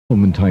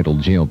Album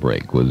entitled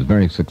Jailbreak was a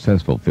very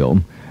successful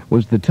film.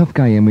 Was the tough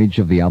guy image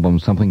of the album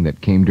something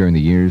that came during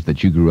the years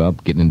that you grew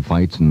up, getting in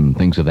fights and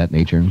things of that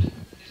nature?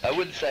 I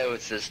wouldn't say it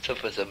was as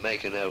tough as I'm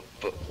making out,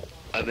 but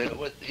I mean,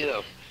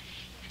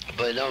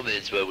 by no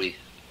means were we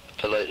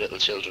polite little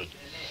children.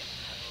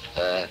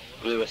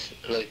 We were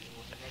like,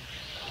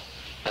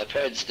 my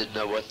parents didn't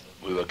know what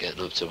we were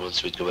getting up to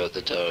once we'd go out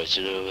the doors,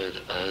 you know,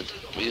 and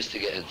we used to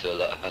get into a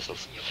lot of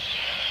hassles.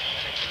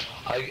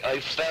 I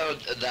found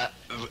that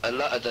a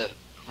lot of the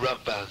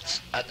rock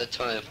bands at the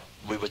time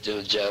we were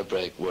doing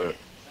Jailbreak were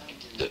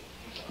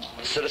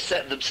sort of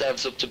setting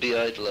themselves up to be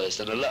idolised,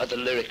 and a lot of the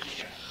lyric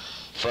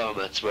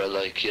formats were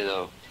like,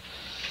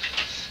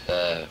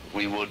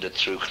 we wandered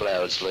through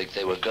clouds like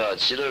they were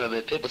gods, you know what I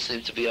mean? People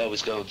seem to be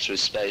always going through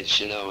space,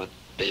 you know, and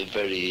being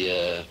very,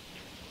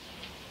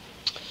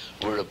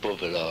 we're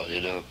above it all,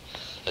 you know,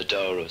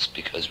 adore us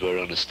because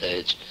we're on a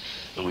stage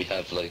and we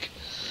have like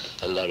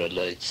a lot of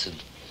lights and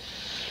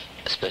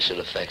special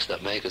effects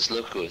that make us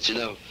look good, you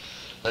know.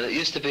 And it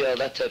used to be all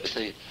that type of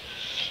thing.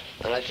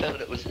 And I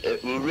found it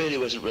really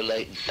wasn't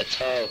relating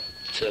at all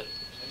to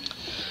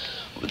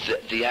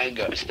the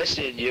anger,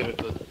 especially in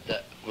Europe,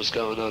 that was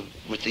going on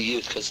with the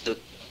youth, because the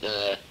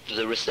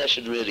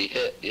recession really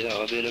hit, you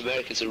know. I mean,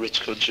 America's a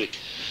rich country.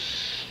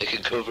 It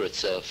can cover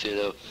itself, you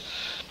know.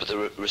 But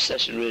the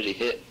recession really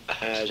hit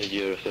hard in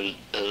Europe, and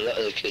a lot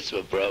of the kids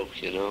were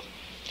broke, you know.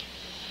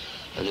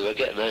 And they were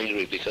getting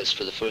angry because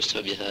for the first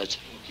time you had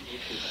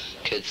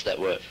kids that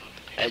were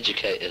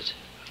educated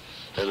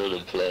and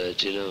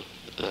unemployed, you know.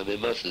 I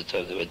mean, most of the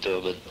time they were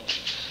dumb and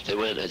they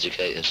weren't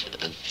educated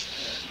and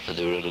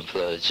they were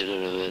unemployed, you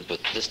know what I mean? But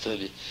this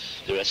time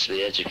they're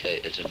actually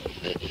educated, and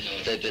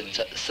they've been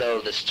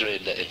sold this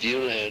dream that if you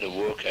learn and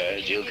work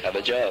hard, you'll have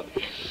a job.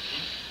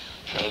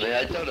 I mean,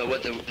 I don't know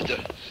what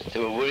they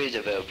were worried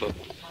about, but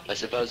I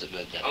suppose it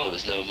meant that there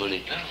was no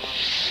money.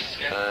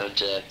 And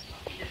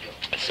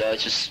so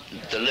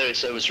the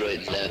lyrics I was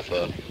writing there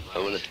for, I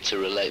wanted to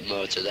relate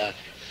more to that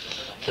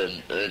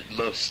than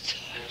most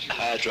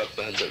hard rock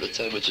bands at the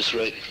time were just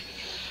writing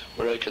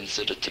what I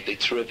considered to be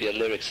trivial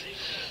lyrics.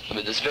 I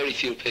mean, there's very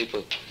few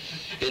people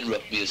in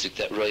rock music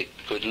that write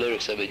good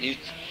lyrics. I mean,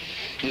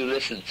 you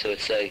listen to,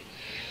 say,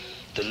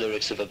 the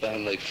lyrics of a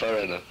band like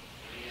Foreigner,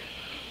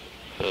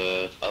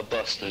 or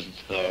Boston,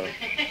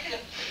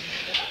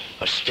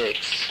 or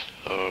Styx,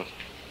 or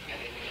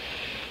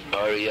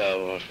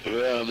REO, or, you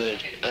know what I mean?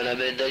 And I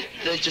mean,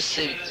 they just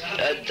seem,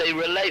 they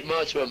relate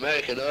more to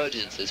American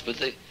audiences, but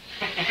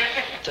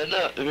they're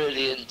not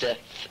really in-depth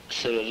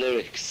sort of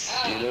lyrics,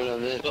 you know what I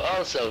mean? But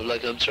also,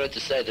 like I'm trying to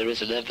say, there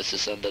is an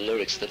emphasis on the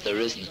lyrics that there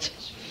isn't.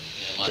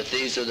 That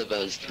these other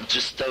bands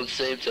just don't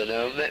seem to.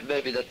 Now,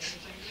 maybe that's,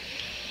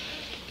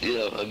 you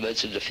know, I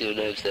mentioned a few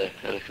names there,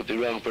 and I could be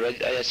wrong, but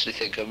I actually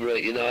think I'm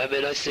right, you know? I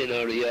mean, I've seen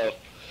REO,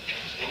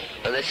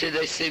 and I see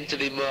they seem to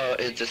be more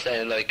into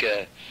saying, like,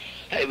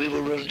 hey, we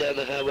were running down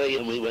the highway,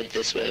 and we went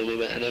this way,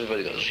 and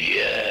everybody goes,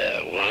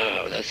 yeah,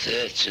 wow, that's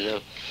it, you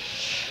know?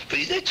 But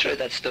you did try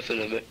that stuff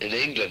in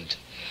England,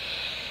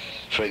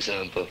 for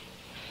example.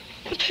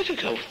 But people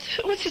go,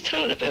 what's he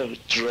talking about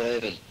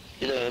driving?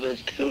 You know, I mean,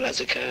 who has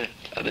a car?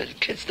 I mean,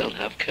 kids don't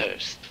have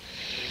cars.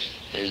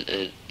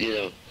 And you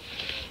know,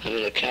 I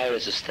mean, a car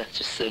is a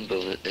status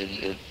symbol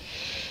in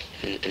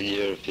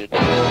Europe. You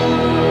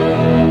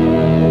know?